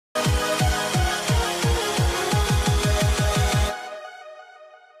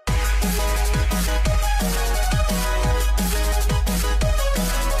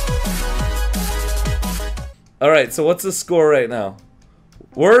Alright, so what's the score right now?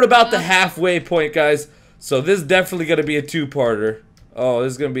 We're at about the halfway point, guys. So this is definitely gonna be a two-parter. Oh,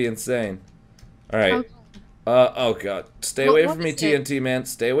 this is gonna be insane. Alright. Oh god. Stay away from me, TNT man.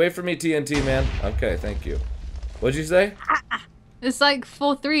 Stay away from me, TNT man. Okay, thank you. What'd you say? It's like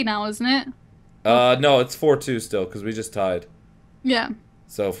 4-3 now, isn't it? No, it's 4-2 still, because we just tied. Yeah.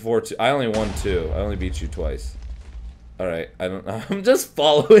 So 4-2. I only won 2. I only beat you twice. Alright, I'm just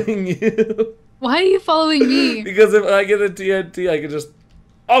following you. Why are you following me? Because if I get a TNT, I can just...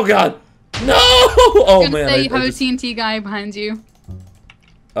 Oh god! No! Oh man, say you have a TNT guy behind you.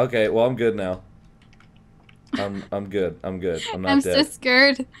 Okay, well I'm good now. I'm good. I'm good. I'm not dead. I'm so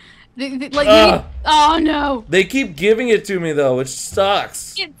scared. Oh no! They keep giving it to me though, which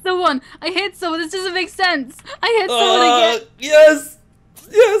sucks. I hit someone. I hit someone. This doesn't make sense. I hit someone again. Yes.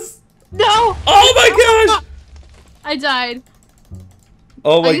 Yes. No. Oh my gosh. I died.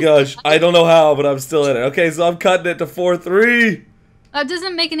 Oh my gosh. I don't know how, but I'm still in it. Okay, so I'm cutting it to 4-3. That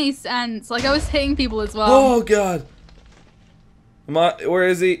doesn't make any sense. Like I was hitting people as well. Oh god. Where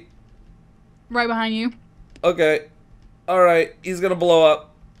is he? Right behind you. Okay. All right. He's gonna blow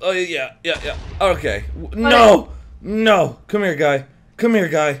up. Oh yeah. Okay. No. No. Come here, guy. Come here,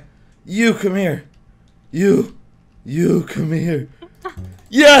 guy. You come here. You come here.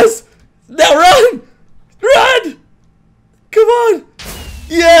 Yes. Now run. Run. Come on.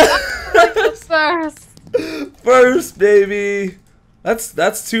 Yeah. First. First, baby.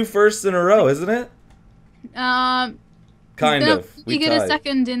 That's 2 firsts in a row, isn't it? Kind of. You get a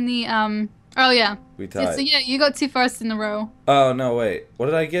second in the Oh yeah. We tied. So yeah, you got 2 firsts in a row. Oh no, wait. What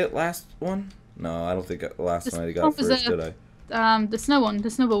did I get last one? No, I don't think last one I got first, did I? The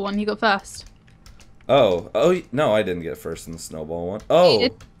snowball one, you got first. Oh no, I didn't get first in the snowball one. Oh,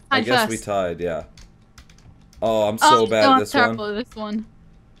 I guess we tied. Yeah. Oh, I'm so bad at this one. I'm terrible at this one.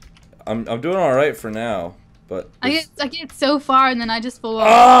 I'm doing all right for now, but I get so far and then I just fall off.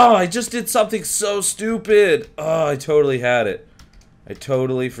 Oh, I just did something so stupid. Oh, I totally had it. I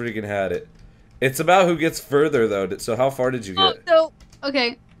totally freaking had it. It's about who gets further though. So how far did you get? Oh, so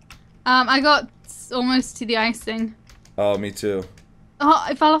okay. I got almost to the icing. Oh, me too. Oh,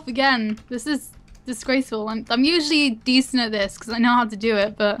 I fell off again. This is disgraceful. I'm usually decent at this because I know how to do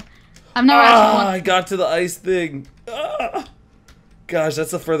it, but I've never actually won. I got to the ice thing. Gosh,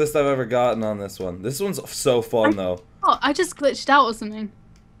 that's the furthest I've ever gotten on this one. This one's so fun though. Oh, I just glitched out or something.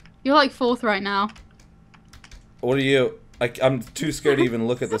 You're like 4th right now. What are you? I'm too scared to even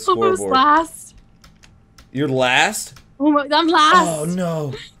look at the scoreboard. Almost last. You're last? Oh my, I'm last. Oh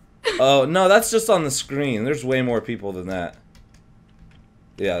no. Oh no, that's just on the screen. There's way more people than that.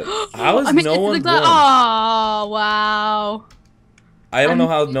 Yeah. How is no one won? Oh wow. I don't know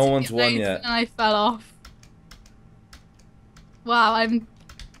how no one's won yet. And I fell off. Wow,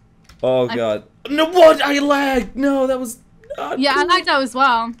 Oh god. No, what? I lagged. No, that was not Yeah, cool. I lagged out as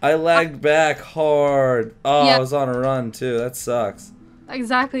well. I lagged back hard. Oh, yeah. I was on a run too. That sucks.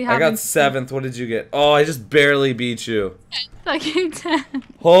 Exactly. I got 7th. What did you get? Oh, I just barely beat you. I came 10.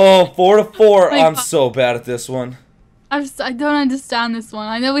 Oh, 4-4. I'm so bad at this one. I don't understand this one.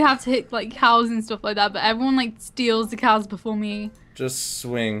 I know we have to hit like cows and stuff like that, but everyone like steals the cows before me. Just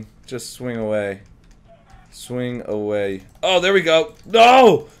swing. Just swing away. Swing away. Oh, there we go.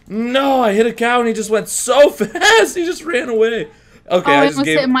 No! No, I hit a cow and he just went so fast. He just ran away. Okay, I just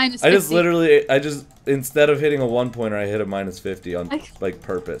gave instead of hitting a 1-pointer, I hit a -50 on like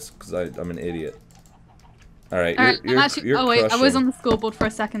purpose because I'm an idiot. All right, you're oh wait, crushing. I was on the scoreboard for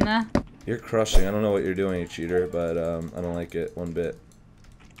a second there. You're crushing. I don't know what you're doing, you cheater, but I don't like it one bit.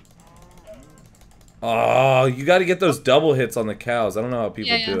 Oh, you got to get those double hits on the cows. I don't know how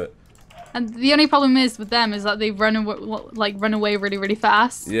people do it. And the only problem is with them is that they run away really, really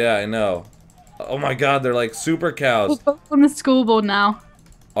fast. Yeah, I know. Oh my god, they're like super cows. We're both on the scoreboard now.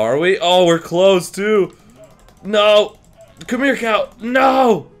 Are we? Oh, we're close too. No. Come here, cow.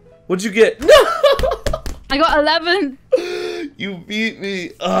 No. What'd you get? No. I got 11. You beat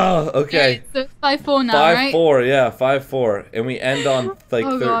me. Oh, okay. So it's 5-4 now, right? 5-4, yeah, 5-4. And we end on like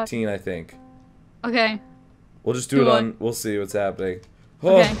 13, I think. Okay. We'll just do it on, we'll see what's happening.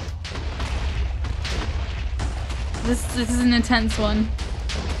 Oh. Okay. This is an intense one.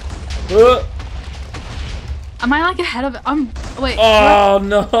 Am I like ahead of it? Wait. Oh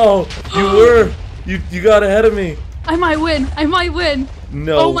no! You were. You got ahead of me. I might win. I might win.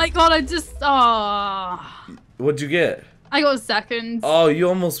 No. Oh my god! I just. What'd you get? I got 2nd. Oh, you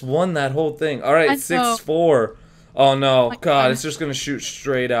almost won that whole thing. All right, 6-4. Oh no! God, it's just gonna shoot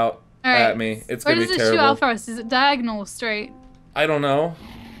straight out at me. It's gonna be terrible. Where does it shoot out first? Is it diagonal or straight? I don't know.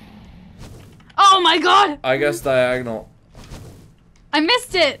 Oh my god! I guess diagonal. I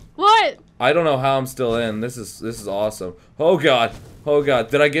missed it. What? I don't know how I'm still in. This is awesome. Oh god. Oh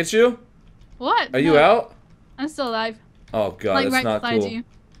god. Did I get you? What? Are you out? I'm still alive. Oh god, like, that's right not cool. you.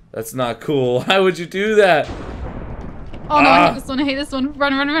 That's not cool. Why would you do that? Oh no, I hate this one. I hate this one.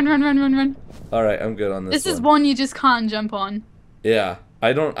 Run, run, run, run, run, run, run. All right, I'm good on this. This is one you just can't jump on. Yeah,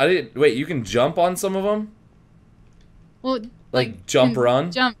 I didn't. Wait, you can jump on some of them? Well, like jump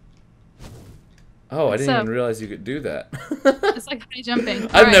run? Jump. Oh, I didn't even realize you could do that. It's like high jumping.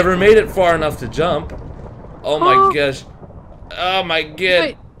 I've never made it far enough to jump. Oh my gosh. Oh my god.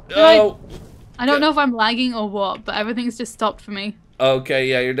 Wait, oh. I don't know if I'm lagging or what, but everything's just stopped for me. Okay,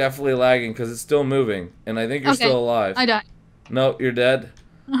 yeah, you're definitely lagging because it's still moving, and I think you're still alive. I died. No, you're dead.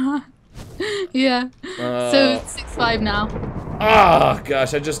 Yeah. So 6-5 now. Ah,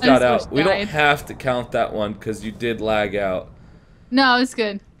 gosh, I just got out. We died. don't have to count that one because you did lag out. No, it's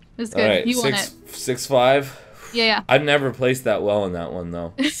good. It's good. Right, you won it. 6-5. Yeah. I've never placed that well in that one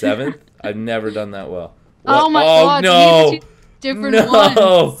though. 7th. I've never done that well. What? Oh my god! No! Different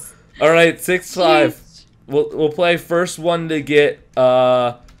ones. All right, 6-5. We'll play first one to get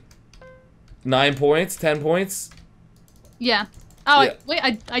 9 points, 10 points. Yeah. Oh yeah. wait,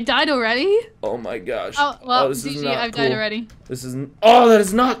 I died already. Oh my gosh. Oh well, this is GG, not I've cool. died already. This is that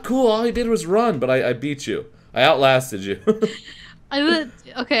is not cool. All I did was run, but I beat you. I outlasted you.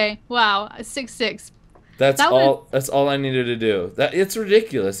 Okay. Wow. 6-6. That's all I needed to do. It's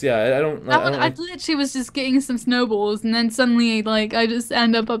ridiculous. Yeah, I literally was just getting some snowballs, and then suddenly, like, I just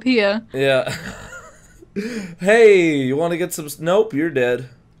end up here. Yeah. Hey, you want to get some? Nope, you're dead.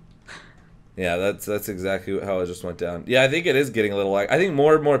 Yeah, that's exactly how it just went down. Yeah, I think it is getting a little lag. I think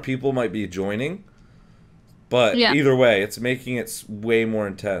more and more people might be joining, but either way, it's making it way more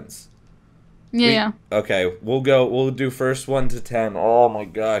intense. Yeah. Okay, we'll do first 1 to 10. Oh my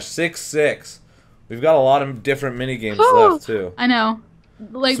gosh, 6-6. We've got a lot of different mini games left too. I know.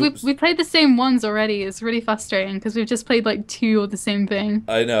 Like we played the same ones already. It's really frustrating because we've just played like 2 of the same thing.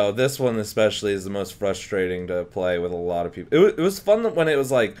 I know. This one especially is the most frustrating to play with a lot of people. It was fun when it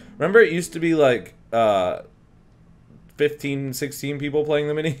was like, remember it used to be like 15, 16 people playing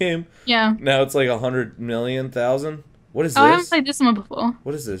the mini game? Yeah. Now it's like 100,000,000. What is this? I haven't played this one before.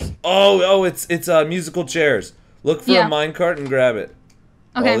 What is this? Oh, it's musical chairs. Look for a minecart and grab it.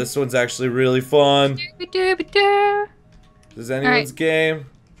 Okay. Oh, this one's actually really fun. This is anyone's game.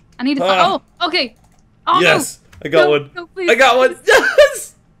 I need to find. Oh, okay. Oh, yes, no. I got one. No, please, I got one.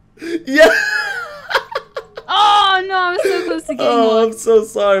 Yes. Yes. Oh no, I was so close to getting one. I'm so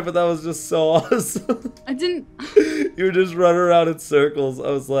sorry, but that was just so awesome. I didn't. You were just running around in circles. I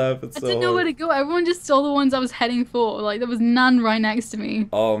was laughing so hard. I didn't know where to go. Everyone just stole the ones I was heading for. Like there was none right next to me.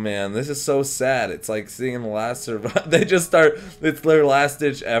 Oh man, this is so sad. It's like seeing the last survive. They just start. It's their last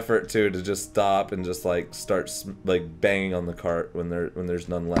ditch effort to just stop and just like start like banging on the cart when there's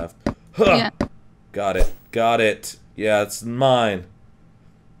none left. Huh. Yeah. Got it. Yeah, it's mine.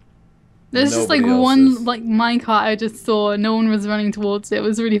 There's just like one like minecart I just saw. No one was running towards it. It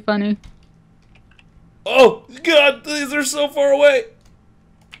was really funny. Oh god, these are so far away.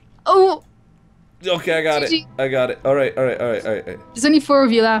 Oh. Okay, I got it. I got it. All right. There's only 4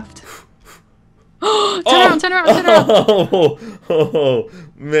 of you left. Turn around. Oh,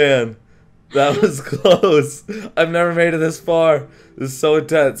 man. That was close. I've never made it this far. This is so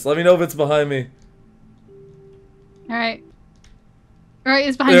intense. Let me know if it's behind me. Alright. Alright,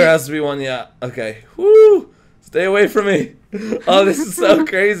 it's behind you. There has to be one, yeah. Okay. Woo! Stay away from me. Oh, this is so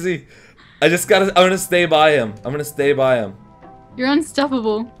crazy. I'm gonna stay by him. You're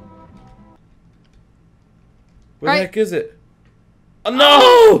unstoppable. Where the heck is it? Oh,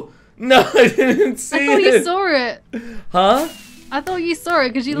 no! No, I didn't see it. I thought you saw it. Huh? I thought you saw it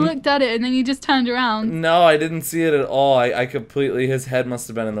because you looked at it and then you just turned around. No, I didn't see it at all. I completely, his head must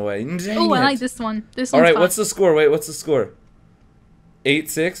have been in the way. Oh, I like this one. This one's All right, fun. what's the score? Wait, what's the score?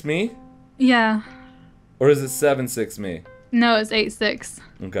 8-6 me? Yeah. Or is it 7-6 me? No, it's 8-6.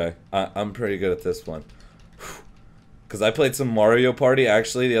 Okay, I'm pretty good at this one. Because I played some Mario Party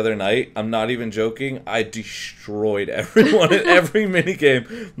actually the other night. I'm not even joking. I destroyed everyone at every minigame.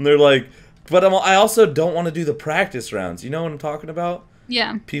 And they're like, but I also don't want to do the practice rounds. You know what I'm talking about?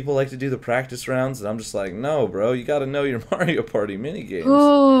 Yeah. People like to do the practice rounds, and I'm just like, no, bro. You got to know your Mario Party minigames.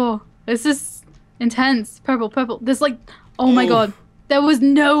 Oh, this is intense. Purple. There's like, oh my god. There was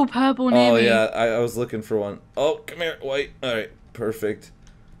no purple near me. Oh, yeah. I was looking for one. Oh, come here. White. All right. Perfect.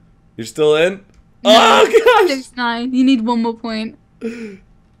 You're still in? No, oh, gosh. 6-9. You need 1 more point.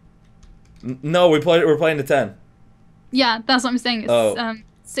 No, we're playing to 10. Yeah, that's what I'm saying. It's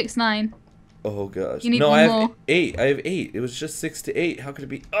 6-9. Oh, gosh. You need no, one I have more. 8. I have 8. It was just 6 to 8. How could it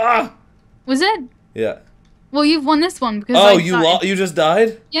be? Ah! Was it? Yeah. Well, you've won this one because oh, you just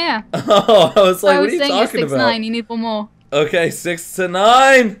died? Yeah. Oh, I was like, what are you talking about? 6-9. You need one more. Okay, 6 to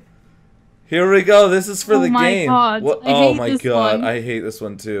 9. Here we go. This is for the game. God. What? I Oh hate my this god, one. I hate this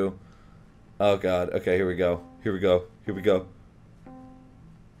one too. Oh god. Okay, here we go. Here we go. Here we go.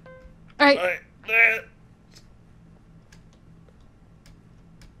 All right.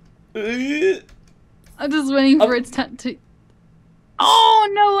 I'm just waiting for its to. Oh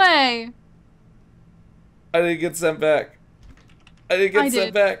no way! I didn't get sent back. I didn't get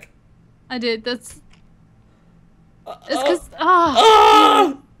sent back. I did. That's. It's because.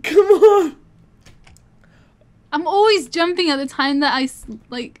 Come on! I'm always jumping at the time that it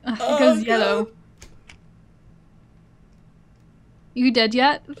goes yellow. You dead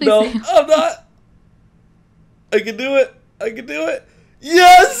yet? Please no, I'm not. I can do it. I can do it.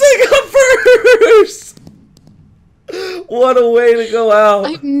 Yes, I got first. What a way to go out.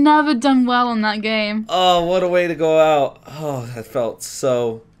 I've never done well on that game. Oh, what a way to go out. Oh, that felt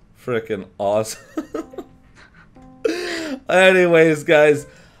so freaking awesome. Anyways, guys,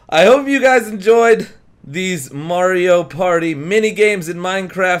 I hope you guys enjoyed these Mario Party mini games in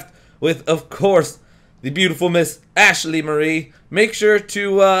Minecraft with, of course, the beautiful Miss Ashley Marie. Make sure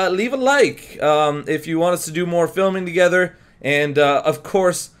to leave a like if you want us to do more filming together. And, of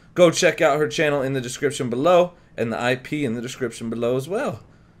course, go check out her channel in the description below. And the IP in the description below as well.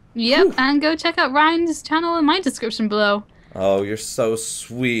 Yep, Whew. and go check out Ryan's channel in my description below. Oh, you're so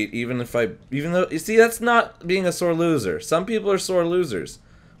sweet. Even though, you see, that's not being a sore loser. Some people are sore losers.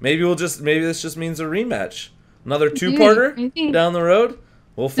 Maybe this just means a rematch. Another two-parter down the road?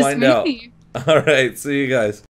 We'll find out. Alright, see you guys.